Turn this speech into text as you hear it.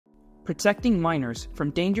Protecting minors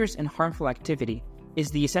from dangerous and harmful activity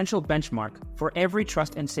is the essential benchmark for every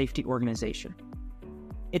trust and safety organization.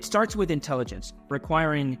 It starts with intelligence,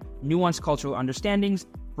 requiring nuanced cultural understandings,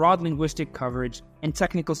 broad linguistic coverage, and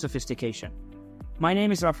technical sophistication. My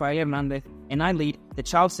name is Rafael Hernández, and I lead the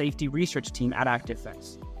Child Safety Research Team at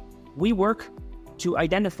ActiveFence. We work to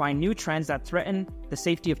identify new trends that threaten the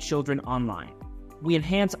safety of children online. We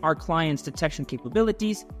enhance our clients' detection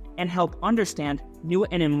capabilities and help understand new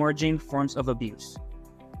and emerging forms of abuse.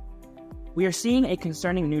 We are seeing a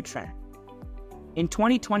concerning new trend. In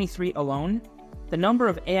 2023 alone, the number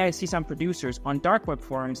of AI CSAM producers on dark web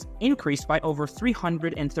forums increased by over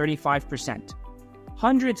 335%.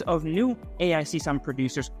 Hundreds of new AI CSAM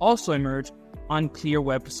producers also emerged on clear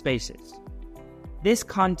web spaces. This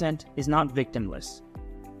content is not victimless.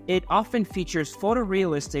 It often features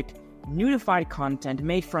photorealistic, nudified content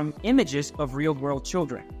made from images of real-world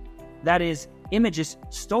children. That is, images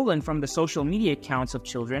stolen from the social media accounts of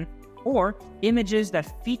children, or images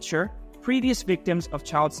that feature previous victims of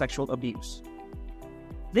child sexual abuse.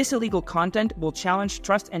 This illegal content will challenge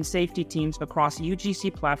trust and safety teams across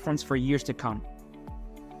UGC platforms for years to come.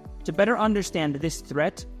 To better understand this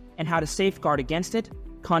threat and how to safeguard against it,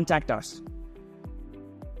 contact us.